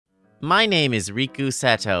My name is Riku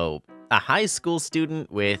Sato, a high school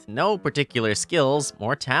student with no particular skills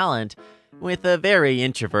or talent, with a very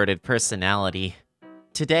introverted personality.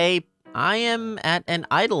 Today, I am at an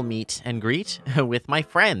idol meet and greet with my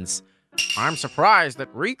friends. I'm surprised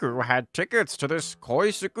that Riku had tickets to this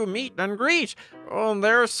Koisuku meet and greet. Oh,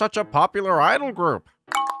 they're such a popular idol group.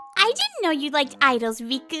 I didn't know you liked idols,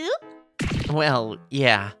 Riku. Well,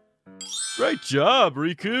 yeah. Great job,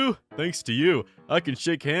 Riku! Thanks to you, I can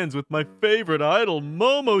shake hands with my favorite idol,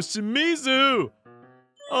 Momo Shimizu!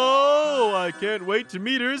 Oh, I can't wait to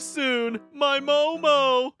meet her soon! My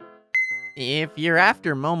Momo! If you're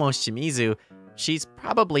after Momo Shimizu, she's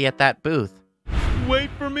probably at that booth. Wait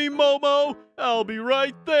for me, Momo! I'll be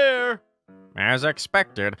right there! As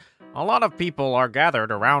expected, a lot of people are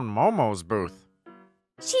gathered around Momo's booth.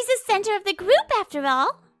 She's the center of the group, after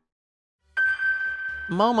all.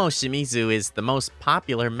 Momo Shimizu is the most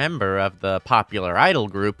popular member of the popular idol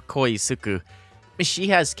group Koisuku. She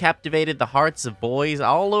has captivated the hearts of boys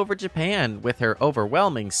all over Japan with her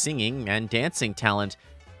overwhelming singing and dancing talent.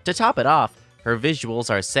 To top it off, her visuals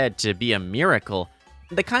are said to be a miracle,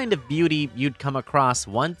 the kind of beauty you'd come across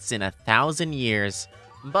once in 1,000 years.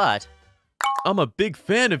 But I'm a big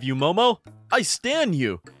fan of you, Momo! I stan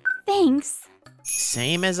you! Thanks.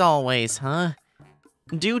 same as always, huh?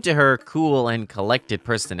 Due to her cool and collected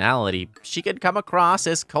personality, she could come across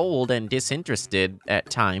as cold and disinterested at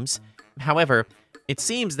times. However, it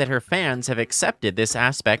seems that her fans have accepted this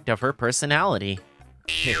aspect of her personality.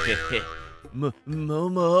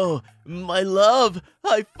 Momo, my love,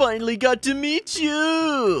 I finally got to meet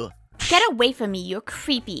you! Get away from me, you're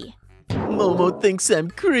creepy. Momo thinks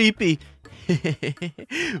I'm creepy.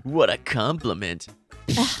 What a compliment.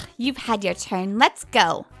 Ugh, you've had your turn. Let's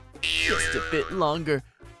go. Just a bit longer.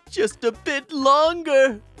 Just a bit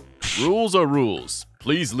longer. Rules are rules.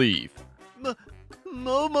 Please leave.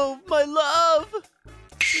 Momo, my love.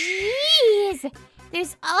 Jeez,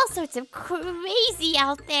 there's all sorts of crazy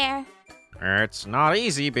out there. It's not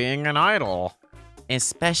easy being an idol.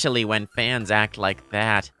 Especially when fans act like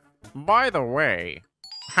that. By the way,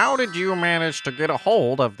 how did you manage to get a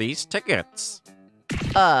hold of these tickets?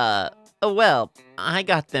 Well, I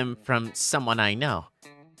got them from someone I know.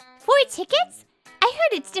 4 tickets? I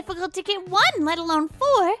heard it's difficult to get 1, let alone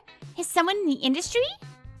 4. Is someone in the industry?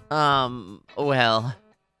 Well...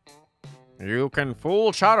 You can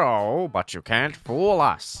fool Charo, but you can't fool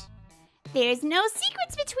us. There's no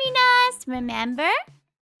secrets between us, remember?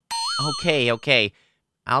 Okay.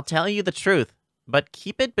 I'll tell you the truth, but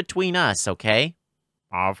keep it between us, okay?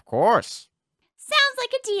 Of course. Sounds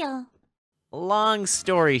like a deal. Long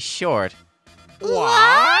story short,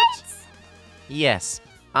 What? yes,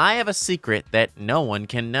 I have a secret that no one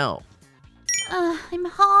can know. I'm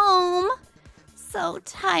home. So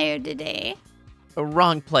tired today.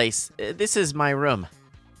 Wrong place. This is my room.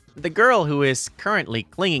 The girl who is currently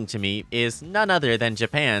clinging to me is none other than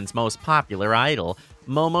Japan's most popular idol,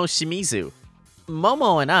 Momo Shimizu.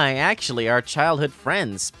 Momo and I actually are childhood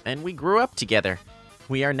friends, and we grew up together.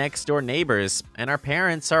 We are next-door neighbors, and our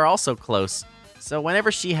parents are also close. So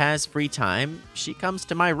whenever she has free time, she comes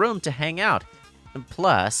to my room to hang out.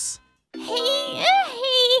 Plus... Hey,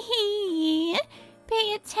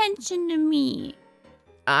 pay attention to me.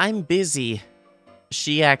 I'm busy.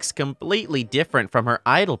 She acts completely different from her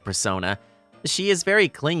idol persona. She is very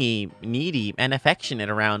clingy, needy, and affectionate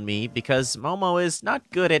around me because Momo is not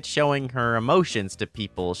good at showing her emotions to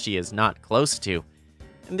people she is not close to.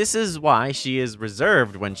 This is why she is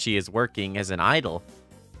reserved when she is working as an idol.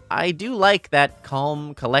 I do like that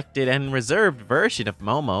calm, collected, and reserved version of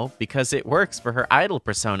Momo because it works for her idol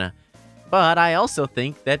persona. But I also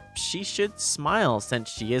think that she should smile since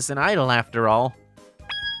she is an idol after all.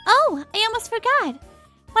 Oh, I almost forgot.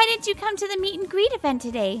 Why didn't you come to the meet and greet event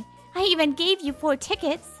today? I even gave you 4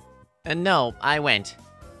 tickets. No, I went.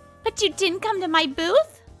 But you didn't come to my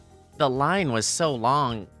booth? The line was so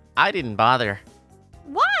long, I didn't bother.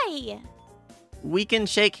 Why? We can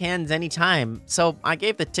shake hands anytime, so I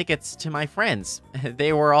gave the tickets to my friends.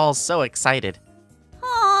 They were all so excited. Aww,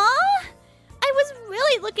 I was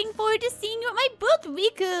really looking forward to seeing you at my booth,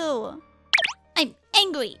 Riku. I'm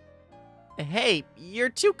angry. Hey, you're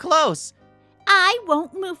too close. I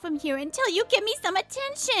won't move from here until you give me some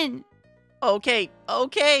attention. Okay.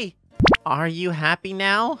 Are you happy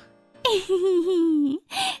now?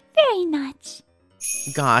 Very much.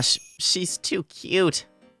 Gosh, she's too cute.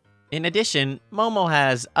 In addition, Momo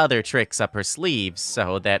has other tricks up her sleeves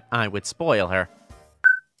so that I would spoil her.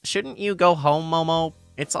 Shouldn't you go home, Momo?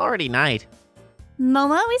 It's already night.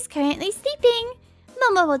 Momo is currently sleeping.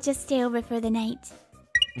 Momo will just stay over for the night.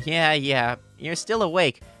 Yeah, you're still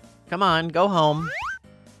awake. Come on, go home.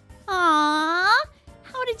 Aw,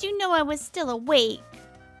 did you know I was still awake?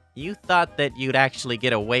 You thought that you'd actually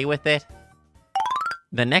get away with it?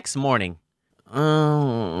 The next morning.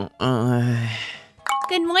 Good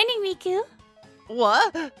morning, Riku.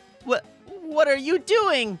 What? What are you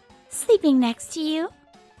doing? Sleeping next to you.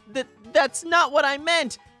 That's not what I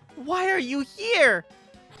meant. Why are you here?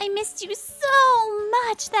 I missed you so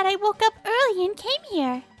much that I woke up early and came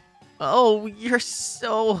here. Oh, you're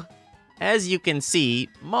so... As you can see,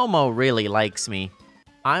 Momo really likes me.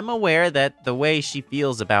 I'm aware that the way she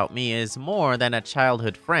feels about me is more than a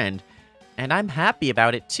childhood friend, and I'm happy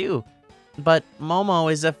about it too. But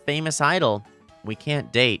Momo is a famous idol. We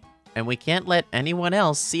can't date, and we can't let anyone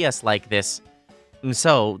else see us like this. And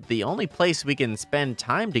so, the only place we can spend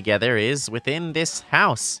time together is within this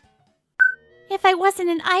house. If I wasn't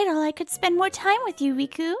an idol, I could spend more time with you,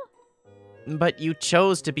 Riku. But you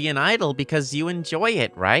chose to be an idol because you enjoy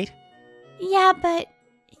it, right? Yeah, but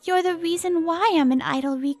you're the reason why I'm an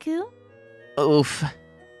idol, Riku. Oof.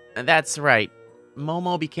 That's right.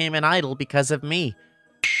 Momo became an idol because of me.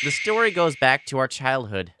 The story goes back to our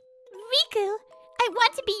childhood. Riku, I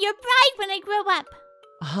want to be your bride when I grow up.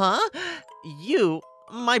 Huh? You?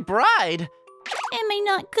 My bride? Am I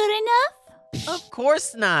not good enough? Of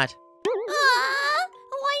course not.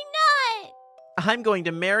 Why not? I'm going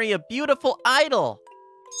to marry a beautiful idol.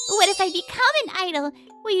 What if I become an idol?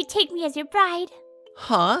 Will you take me as your bride?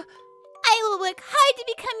 Huh? I will work hard to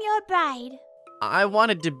become your bride. I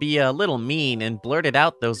wanted to be a little mean and blurted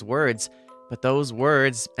out those words, but those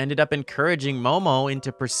words ended up encouraging Momo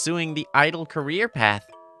into pursuing the idol career path.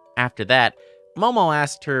 After that, Momo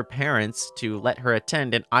asked her parents to let her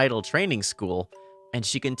attend an idol training school, and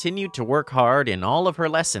she continued to work hard in all of her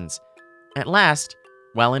lessons. At last,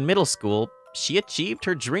 while in middle school, she achieved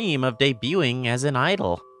her dream of debuting as an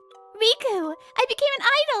idol. Riku, I became an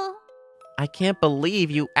idol. I can't believe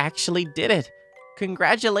you actually did it.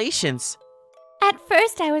 Congratulations. At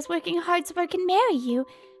first, I was working hard so I can marry you,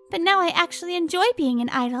 but now I actually enjoy being an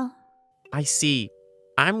idol. I see.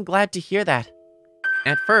 I'm glad to hear that.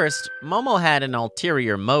 At first, Momo had an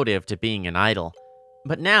ulterior motive to being an idol.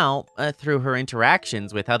 But now, through her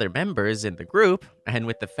interactions with other members in the group and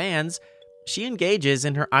with the fans, she engages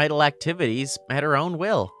in her idol activities at her own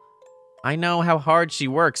will. I know how hard she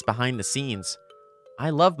works behind the scenes. I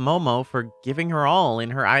love Momo for giving her all in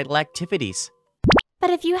her idol activities. But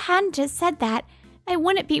if you hadn't just said that, I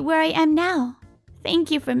wouldn't be where I am now. Thank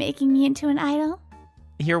you for making me into an idol.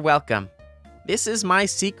 You're welcome. This is my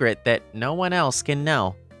secret that no one else can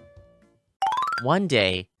know. One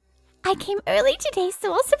day, I came early today,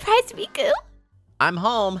 so I'll surprise Riku. I'm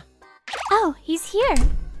home. Oh, he's here.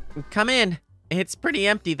 Come in. It's pretty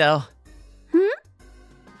empty, though.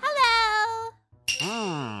 Hello.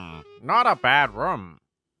 Not a bad room.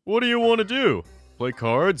 What do you want to do? Play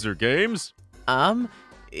cards or games?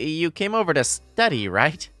 You came over to study,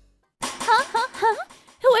 right?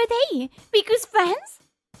 Who are they? Riku's friends?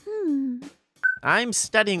 I'm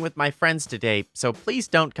studying with my friends today, so please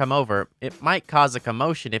don't come over. It might cause a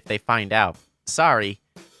commotion if they find out. Sorry.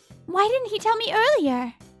 Why didn't he tell me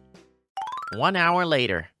earlier? 1 hour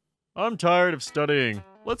later. I'm tired of studying.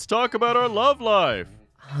 Let's talk about our love life.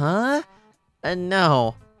 Huh?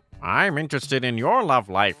 No. I'm interested in your love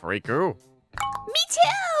life, Riku. Me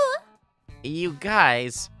too! You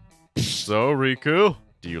guys. So, Riku,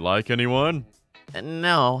 do you like anyone?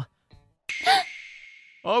 No.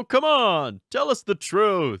 Oh, come on. Tell us the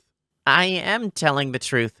truth. I am telling the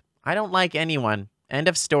truth. I don't like anyone. End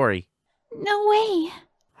of story. No way.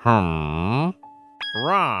 Ron.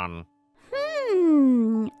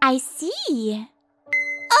 I see.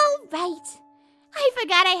 Oh, right. I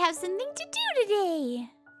forgot I have something to do today.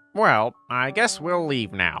 Well, I guess we'll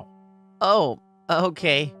leave now. Oh,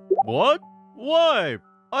 okay. What? Why?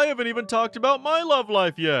 I haven't even talked about my love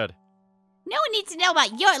life yet. No one needs to know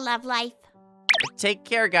about your love life. Take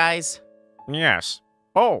care, guys. Yes.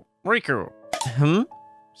 Oh, Riku. Hmm?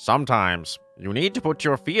 Sometimes you need to put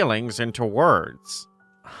your feelings into words.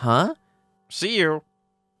 Huh? See you.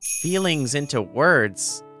 Feelings into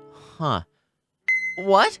words. Huh.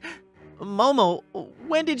 What? Momo,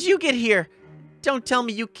 when did you get here? Don't tell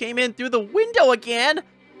me you came in through the window again.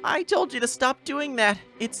 I told you to stop doing that.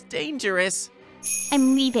 It's dangerous.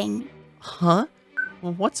 I'm leaving. Huh?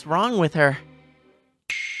 What's wrong with her?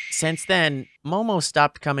 Since then, Momo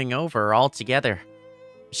stopped coming over altogether.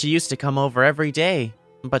 She used to come over every day,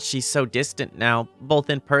 but she's so distant now, both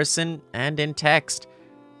in person and in text.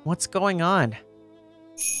 What's going on?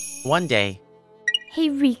 One day. Hey,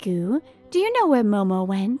 Riku, do you know where Momo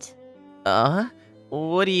went?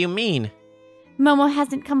 What do you mean? Momo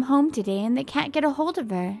hasn't come home today and they can't get a hold of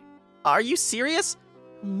her. Are you serious?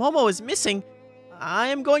 Momo is missing. I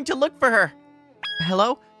am going to look for her.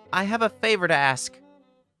 Hello? I have a favor to ask.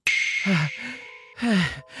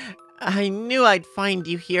 I knew I'd find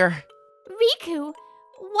you here. Riku,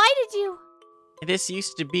 why did you... This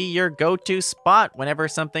used to be your go-to spot whenever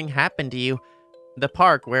something happened to you. The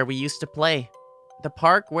park where we used to play. The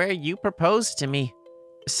park where you proposed to me.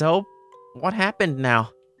 So, what happened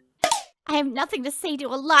now? I have nothing to say to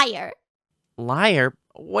a liar. Liar?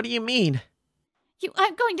 What do you mean? You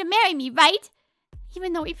aren't going to marry me, right?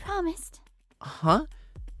 Even though we promised. Huh?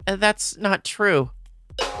 That's not true.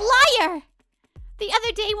 Liar! The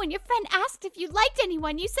other day when your friend asked if you liked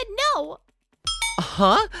anyone, you said no.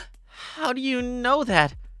 Huh? How do you know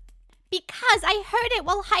that? Because I heard it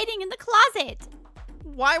while hiding in the closet.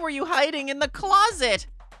 Why were you hiding in the closet?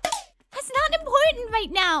 That's not important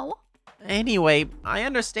right now. Anyway, I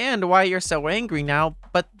understand why you're so angry now,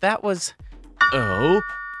 but that was... Oh?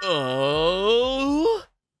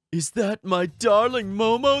 Is that my darling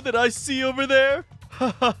Momo that I see over there?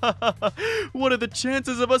 What are the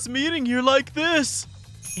chances of us meeting here like this?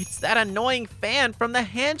 It's that annoying fan from the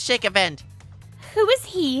handshake event. Who is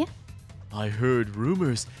he? I heard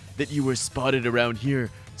rumors that you were spotted around here,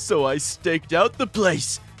 so I staked out the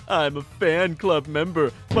place. I'm a fan club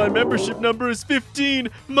member. My membership number is 15.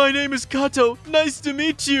 My name is Kato. Nice to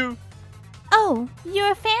meet you. Oh,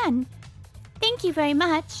 you're a fan. Thank you very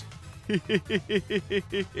much.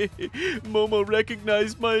 Momo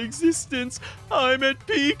recognized my existence. I'm at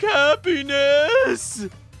peak happiness.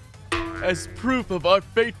 As proof of our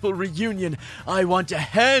fateful reunion, I want a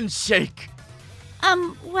handshake.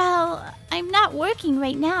 Well, I'm not working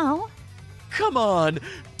right now. Come on,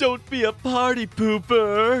 don't be a party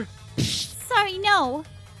pooper. Sorry, no.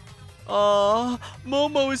 Aw,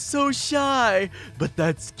 Momo is so shy, but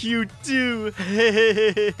that's cute too.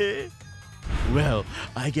 Well,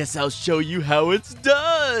 I guess I'll show you how it's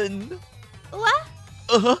done. What?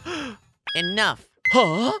 Enough.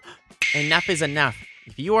 Huh? Enough is enough.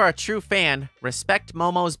 If you are a true fan, respect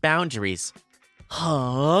Momo's boundaries.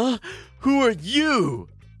 Huh? Who are you?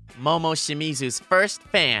 Momo Shimizu's first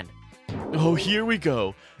fan. Oh, here we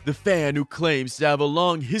go. The fan who claims to have a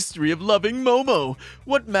long history of loving Momo.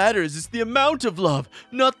 What matters is the amount of love,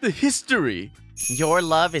 not the history. Your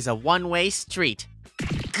love is a one-way street.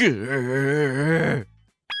 Grrr.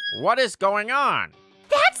 What is going on?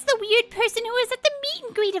 That's the weird person who was at the meet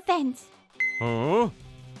and greet event. Huh?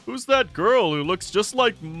 Who's that girl who looks just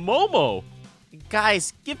like Momo?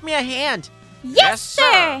 Guys, give me a hand. Yes,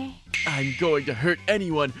 sir. I'm going to hurt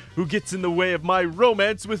anyone who gets in the way of my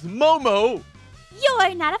romance with Momo.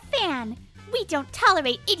 You're not a fan. We don't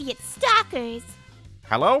tolerate idiot stalkers.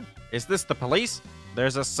 Hello? Is this the police?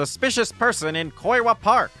 There's a suspicious person in Koiwa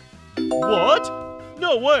Park. What?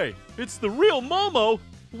 No way. It's the real Momo.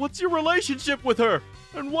 What's your relationship with her?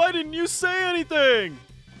 And why didn't you say anything?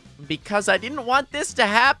 Because I didn't want this to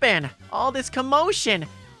happen. All this commotion.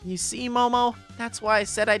 You see, Momo? That's why I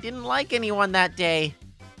said I didn't like anyone that day.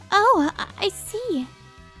 Oh, I see.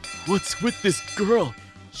 What's with this girl?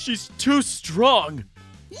 She's too strong.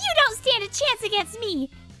 You don't stand a chance against me.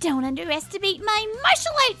 Don't underestimate my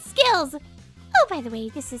martial arts skills. Oh, by the way,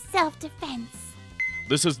 this is self-defense.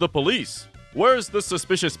 This is the police. Where's the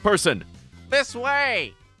suspicious person? This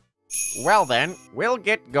way! Well then, we'll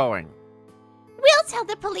get going. We'll tell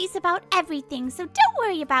the police about everything, so don't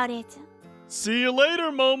worry about it. See you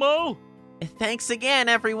later, Momo. Thanks again,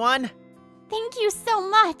 everyone. Thank you so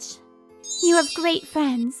much. You have great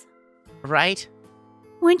friends. Right?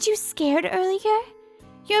 Weren't you scared earlier?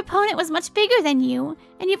 Your opponent was much bigger than you,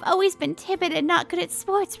 and you've always been timid and not good at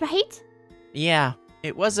sports, right? Yeah,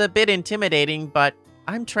 it was a bit intimidating, but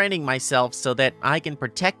I'm training myself so that I can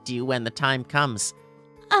protect you when the time comes.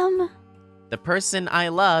 The person I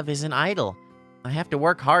love is an idol. I have to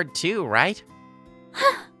work hard too, right?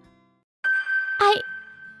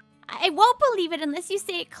 I won't believe it unless you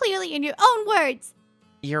say it clearly in your own words.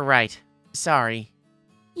 You're right. Sorry.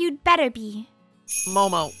 You'd better be.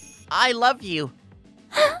 Momo, I love you.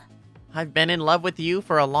 I've been in love with you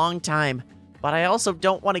for a long time, but I also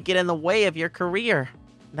don't want to get in the way of your career.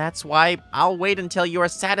 That's why I'll wait until you are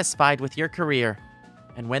satisfied with your career.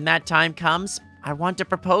 And when that time comes, I want to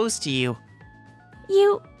propose to you.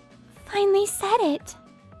 You finally said it.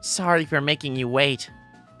 Sorry for making you wait.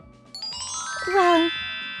 Well,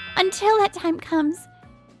 until that time comes,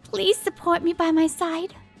 please support me by my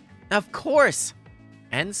side. Of course!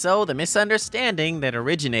 And so the misunderstanding that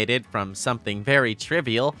originated from something very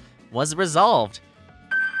trivial was resolved.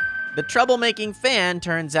 The troublemaking fan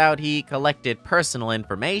turns out he collected personal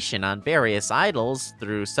information on various idols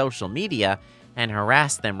through social media and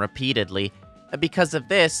harassed them repeatedly. Because of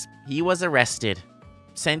this, he was arrested.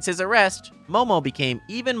 Since his arrest, Momo became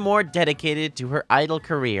even more dedicated to her idol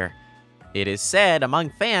career. It is said among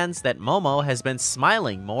fans that Momo has been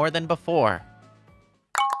smiling more than before.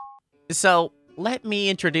 So, let me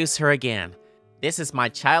introduce her again. This is my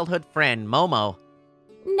childhood friend, Momo.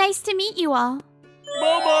 Nice to meet you all.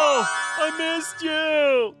 Momo, I missed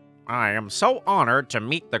you. I am so honored to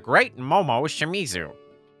meet the great Momo Shimizu.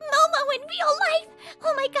 Momo in real life!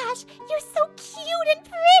 Oh my gosh, you're so cute and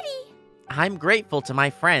pretty! I'm grateful to my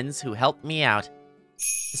friends who helped me out.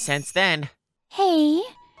 Since then, Hey,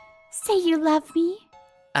 say you love me.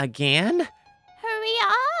 again, Hurry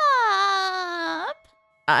up!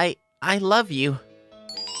 I love you.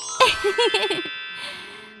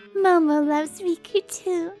 Momo loves Riku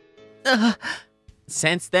too.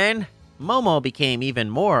 Since then, Momo became even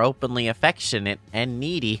more openly affectionate and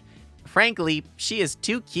needy. Frankly, she is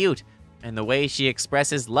too cute, and the way she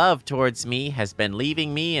expresses love towards me has been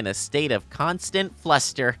leaving me in a state of constant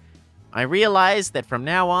fluster. I realize that from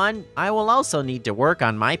now on, I will also need to work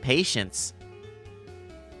on my patience.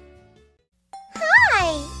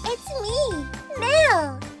 Hi, it's me,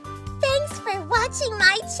 Mel. Thanks for watching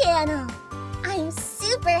my channel. I'm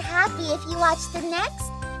super happy if you watch the next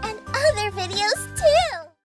and other videos too.